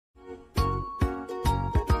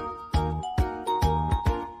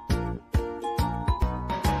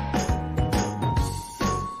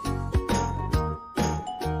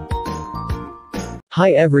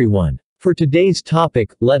Hi everyone. For today's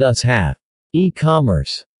topic, let us have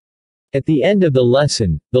e-commerce. At the end of the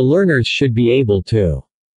lesson, the learners should be able to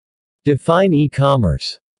define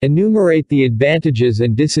e-commerce, enumerate the advantages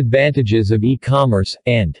and disadvantages of e-commerce,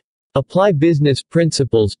 and apply business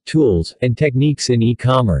principles, tools, and techniques in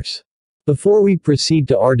e-commerce. Before we proceed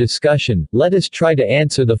to our discussion, let us try to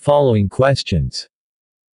answer the following questions.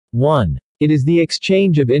 1. It is the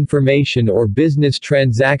exchange of information or business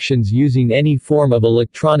transactions using any form of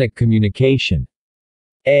electronic communication.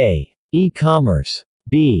 A. E-commerce.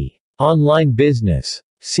 B. Online business.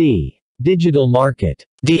 C. Digital market.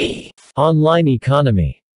 D. Online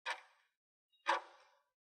economy.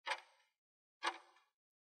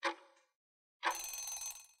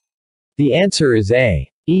 The answer is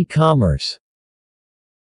A. E-commerce.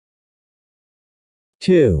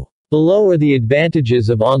 2. Below are the advantages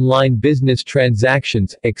of online business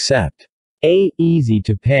transactions, except A. Easy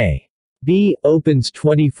to pay. B. Opens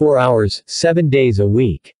 24 hours, 7 days a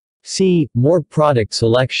week. C. More product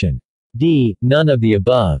selection. D. None of the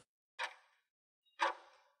above.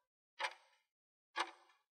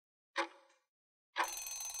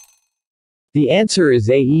 The answer is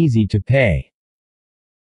A. Easy to pay.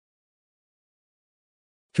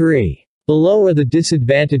 3. Below are the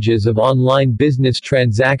disadvantages of online business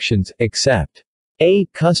transactions, except A.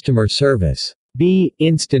 Customer service. B.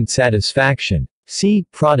 Instant satisfaction. C.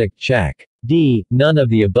 Product check. D. None of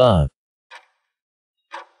the above.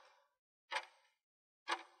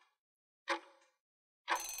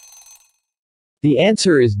 The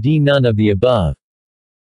answer is D. None of the above.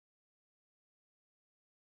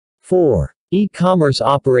 4. E-commerce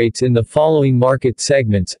operates in the following market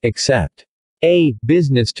segments, except A.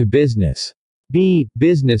 Business to business. B.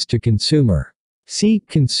 Business to consumer. C.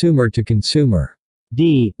 Consumer to consumer.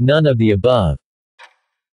 D. None of the above.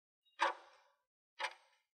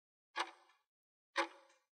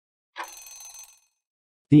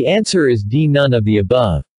 The answer is D. None of the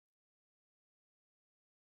above.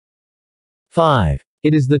 5.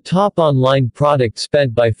 It is the top online product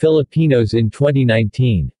spent by Filipinos in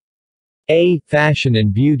 2019. A. Fashion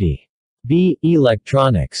and beauty. B.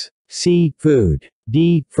 Electronics. C. Food.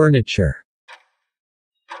 D. Furniture.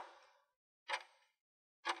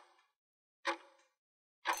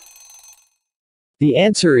 The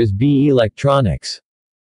answer is B. Electronics.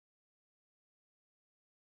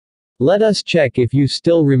 Let us check if you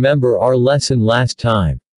still remember our lesson last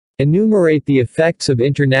time. Enumerate the effects of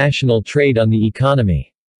international trade on the economy.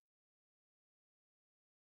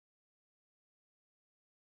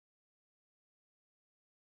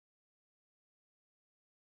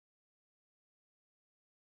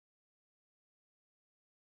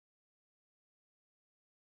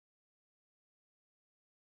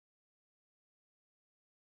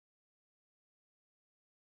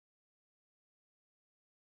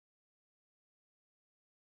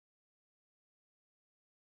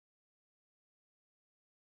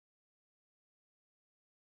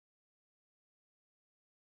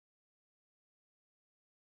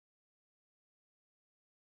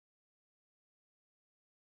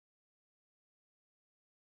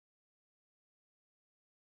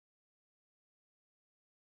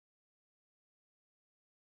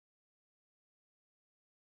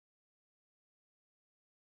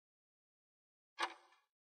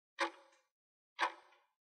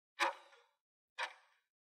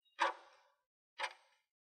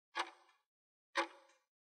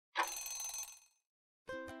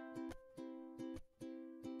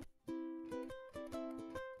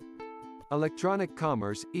 Electronic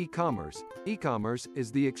commerce, e-commerce. E-commerce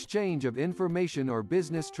is the exchange of information or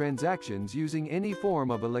business transactions using any form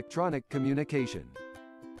of electronic communication.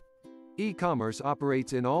 E-commerce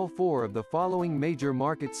operates in all four of the following major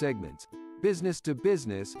market segments: business to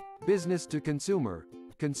business, business to consumer,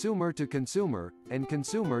 consumer to consumer, and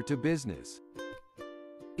consumer to business.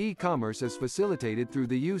 E-commerce is facilitated through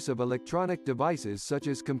the use of electronic devices such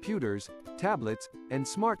as computers, tablets, and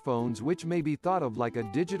smartphones, which may be thought of like a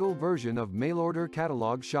digital version of mail-order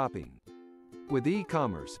catalog shopping. With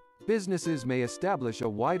e-commerce, businesses may establish a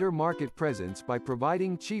wider market presence by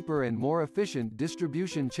providing cheaper and more efficient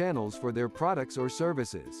distribution channels for their products or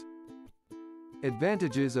services.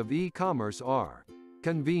 Advantages of e-commerce are: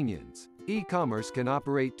 convenience. E-commerce can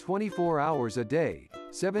operate 24 hours a day,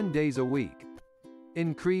 7 days a week.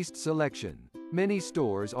 Increased selection. Many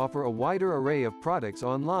stores offer a wider array of products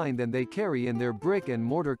online than they carry in their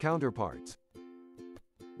brick-and-mortar counterparts.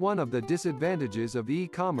 One of the disadvantages of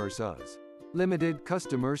e-commerce is limited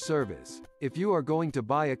customer service. If you are going to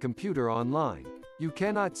buy a computer online, you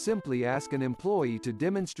cannot simply ask an employee to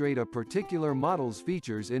demonstrate a particular model's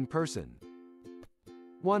features in person.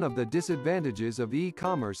 One of the disadvantages of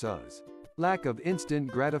e-commerce is lack of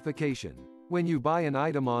instant gratification. When you buy an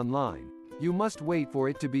item online, you must wait for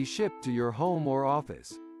it to be shipped to your home or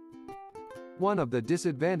office. One of the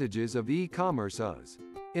disadvantages of e-commerce is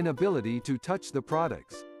inability to touch the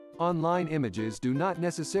products. Online images do not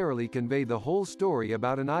necessarily convey the whole story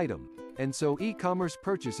about an item, and so e-commerce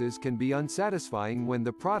purchases can be unsatisfying when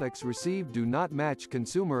the products received do not match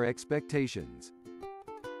consumer expectations.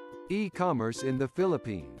 E-commerce in the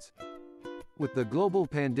Philippines. With the global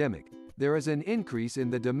pandemic, there is an increase in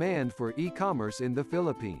the demand for e-commerce in the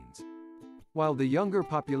Philippines. While the younger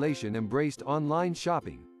population embraced online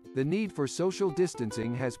shopping, the need for social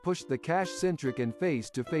distancing has pushed the cash-centric and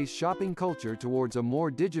face-to-face shopping culture towards a more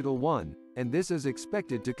digital one, and this is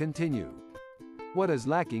expected to continue. What is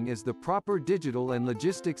lacking is the proper digital and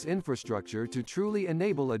logistics infrastructure to truly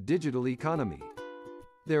enable a digital economy.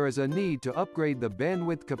 There is a need to upgrade the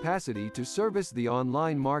bandwidth capacity to service the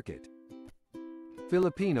online market.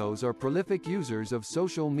 Filipinos are prolific users of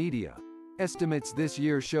social media. Estimates this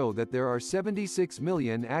year show that there are 76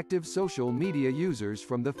 million active social media users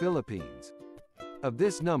from the Philippines. Of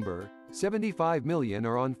this number, 75 million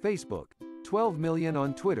are on Facebook, 12 million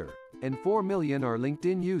on Twitter, and 4 million are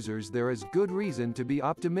LinkedIn users. There is good reason to be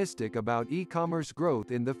optimistic about e-commerce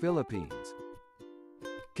growth in the Philippines.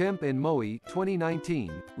 Kemp and Moe, 2019,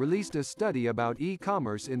 released a study about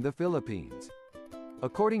e-commerce in the Philippines.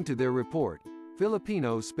 According to their report,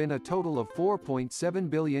 Filipinos spent a total of $4.7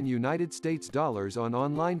 billion on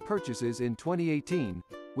online purchases in 2018,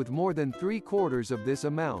 with more than three-quarters of this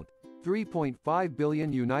amount, $3.5 billion,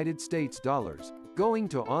 going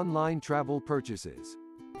to online travel purchases.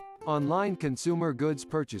 Online consumer goods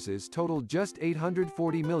purchases totaled just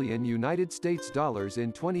 $840 million in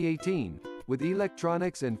 2018, with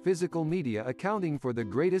electronics and physical media accounting for the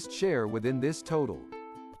greatest share within this total.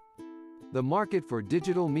 The market for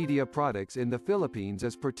digital media products in the Philippines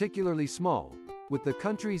is particularly small, with the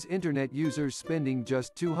country's internet users spending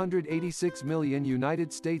just $286 million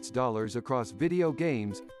across video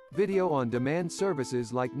games, video-on-demand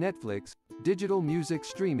services like Netflix, digital music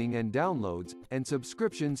streaming and downloads, and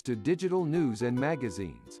subscriptions to digital news and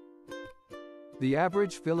magazines. The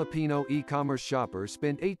average Filipino e-commerce shopper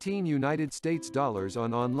spent $18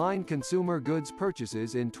 on online consumer goods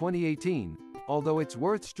purchases in 2018, although it's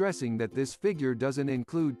worth stressing that this figure doesn't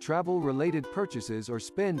include travel-related purchases or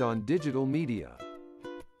spend on digital media.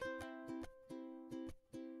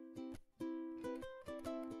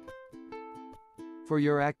 For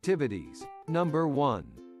your activities. Number 1.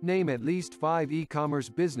 Name at least 5 e-commerce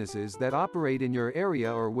businesses that operate in your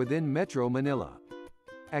area or within Metro Manila.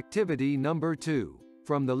 Activity number 2.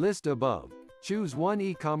 From the list above, choose one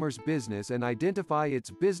e-commerce business and identify its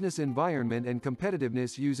business environment and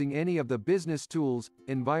competitiveness using any of the business tools,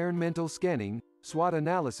 environmental scanning, SWOT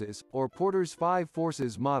analysis, or Porter's 5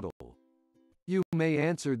 Forces model. You may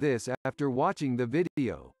answer this after watching the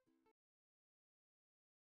video.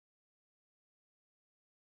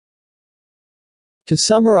 To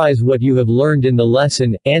summarize what you have learned in the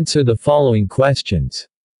lesson, answer the following questions.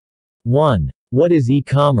 1. What is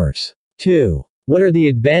e-commerce? 2. What are the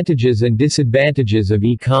advantages and disadvantages of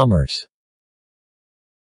e-commerce?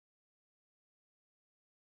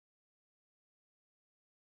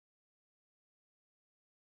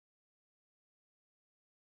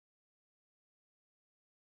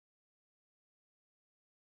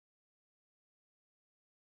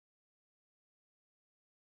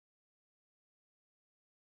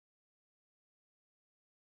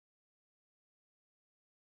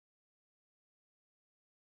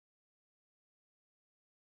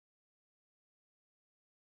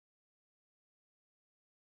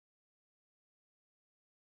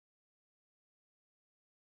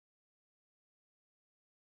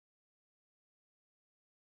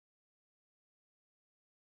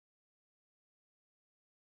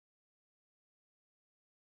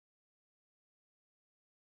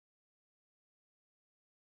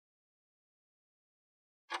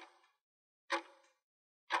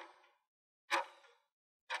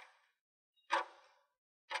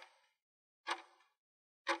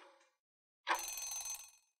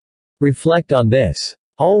 Reflect on this.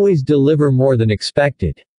 Always deliver more than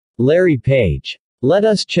expected. Larry Page. Let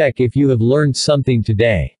us check if you have learned something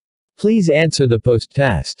today. Please answer the post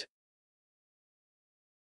test.